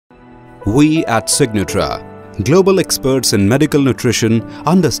We at Signutra, global experts in medical nutrition,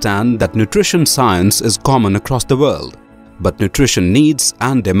 understand that nutrition science is common across the world, but nutrition needs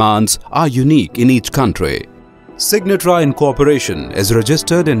and demands are unique in each country. Signutra Incorporation is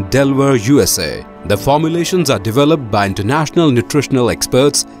registered in Delaware, USA. The formulations are developed by international nutritional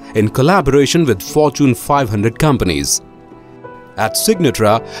experts in collaboration with Fortune 500 companies. At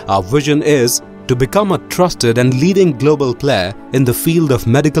Signutra, our vision is to become a trusted and leading global player in the field of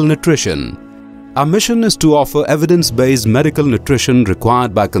medical nutrition. Our mission is to offer evidence-based medical nutrition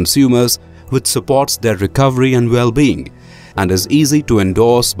required by consumers, which supports their recovery and well-being and is easy to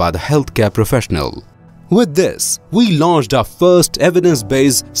endorse by the healthcare professional. With this, we launched our first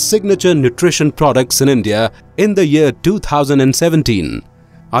evidence-based signature nutrition products in India in the year 2017.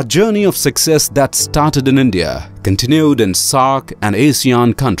 Our journey of success that started in India continued in SAARC and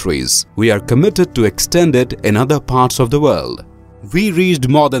ASEAN countries. We are committed to extend it in other parts of the world. We reached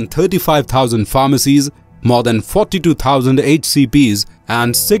more than 35,000 pharmacies, more than 42,000 HCPs,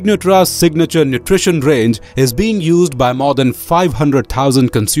 and Signutra's signature nutrition range is being used by more than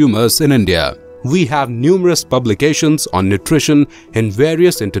 500,000 consumers in India. We have numerous publications on nutrition in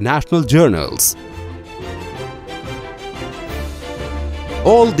various international journals.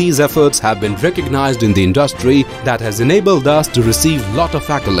 All these efforts have been recognized in the industry that has enabled us to receive a lot of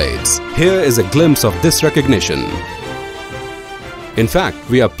accolades. Here is a glimpse of this recognition. In fact,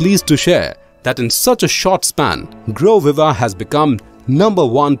 we are pleased to share that in such a short span, GrowViva has become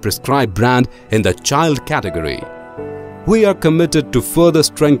 #1 prescribed brand in the child category. We are committed to further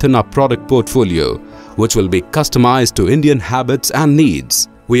strengthen our product portfolio, which will be customized to Indian habits and needs.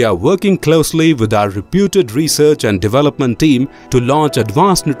 We are working closely with our reputed research and development team to launch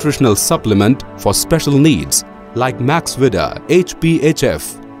advanced nutritional supplement for special needs like MaxVida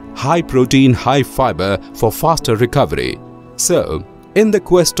HPHF, high protein, high fiber for faster recovery. So, in the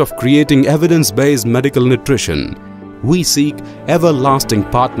quest of creating evidence-based medical nutrition, we seek everlasting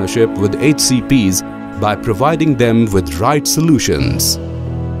partnership with HCPs by providing them with right solutions.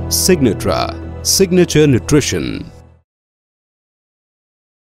 Signutra, Signature Nutrition.